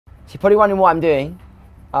She's probably wondering what I'm doing.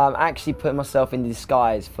 I'm actually putting myself in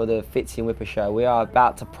disguise for the Fitzy and Wippa show. We are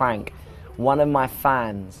about to prank one of my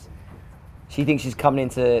fans. She thinks she's coming in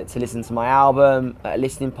to listen to my album at a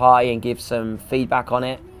listening party and give some feedback on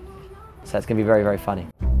it. So it's going to be very, very funny.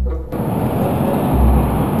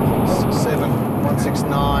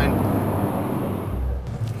 169.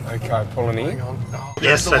 Okay, pulling in. Hang on. Oh,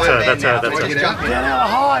 yes, that's her. Daniela,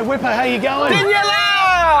 hi, Wippa, how you going?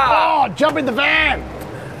 Daniela! Oh, jump in the van.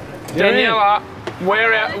 Daniela,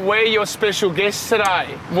 we're your special guests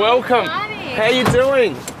today. Welcome. How you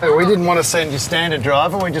doing? Hey, we didn't want to send you standard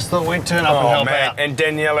driver. We just thought we'd turn up and help out. And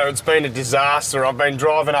Daniela, it's been a disaster. I've been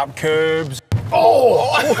driving up curbs.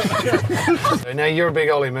 Oh! Now you're a big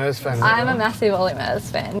Olly Murs fan. I'm a massive Olly Murs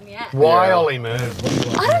fan. Yeah. Why Olly Murs?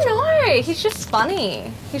 I don't know. He's just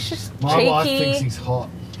funny. He's just cheeky. My wife thinks he's hot.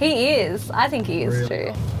 He is. I think he is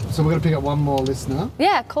too. So we're going to pick up one more listener.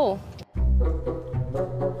 Yeah, cool.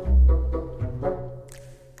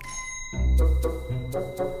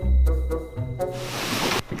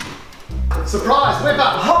 Surprise,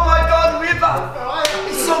 Wippa! Oh my God, Wippa!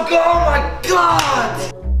 It's so good, oh my God!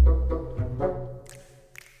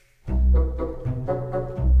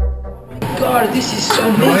 God, this is so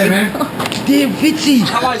amazing. Damn, Fitzy.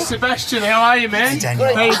 Hello, Sebastian. How are you, man?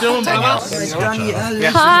 How you doing, brother?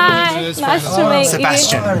 Hi. Nice to meet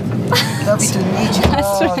Sebastian. Lovely to meet you.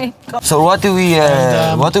 Nice to meet you. So what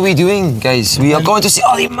are we doing, guys? We are going to see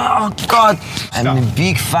Olly Murs. Oh God, I'm a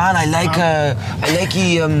big fan. I like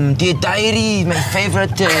the diary, my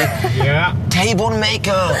favorite table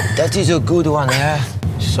maker. That is a good one, yeah.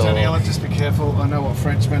 So Daniela, just be careful. I know what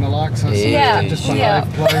Frenchmen are like, so just behave,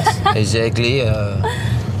 please. Exactly. Oh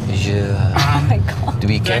my God. To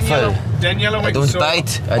be careful. Daniela, I don't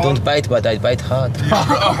bite. I don't bite, but I bite hard.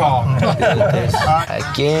 I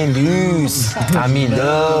can't lose. I'm in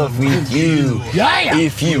love with you.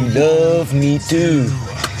 If you love me too.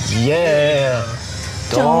 Yeah.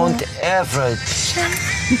 Don't ever.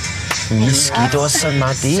 Whisky dos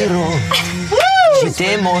Madeiro.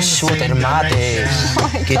 Quitemos water mate.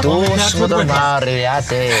 Quitemos water mate.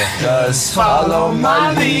 Just follow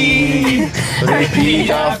my lead. Repeat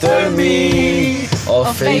after me. Oh,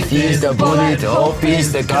 faith is the bullet, hope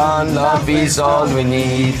is the gun, love is all we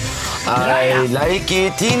need. I like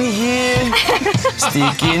it in here,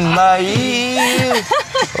 stick in my ear.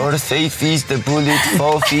 Or faith is the bullet,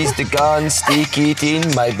 hope is the gun, stick it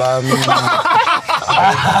in my bum.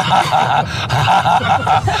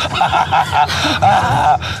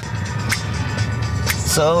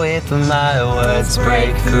 So if my words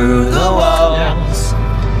break through the walls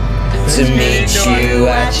to meet you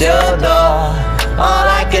at your door, all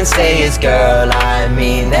I can say is, girl, I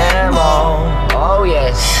mean them all. Oh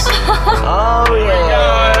yes, oh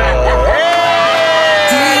yeah.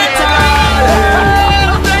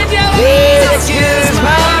 Please excuse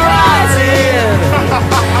my rising.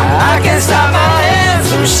 I can't stop my hands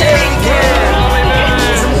from shaking.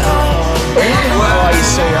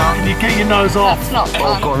 Can you get your nose off? That's not fun.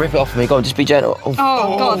 Oh, go on, rip it off me. Go on, just be gentle.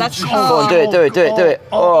 Oh God, that's cold. Go on, do it.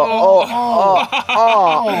 Oh.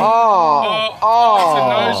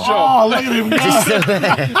 Oh, look at him go.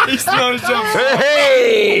 It's nose job.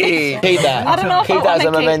 Hey! Keep that. I don't know if Keep I that as a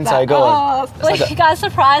wanna keep memento. that. Go on. Oh, you guys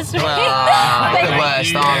surprised me. The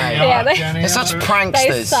worst, aren't they? Yeah, They're such they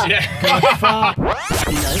pranksters. suck.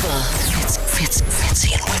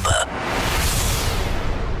 Fitzy and Wippa.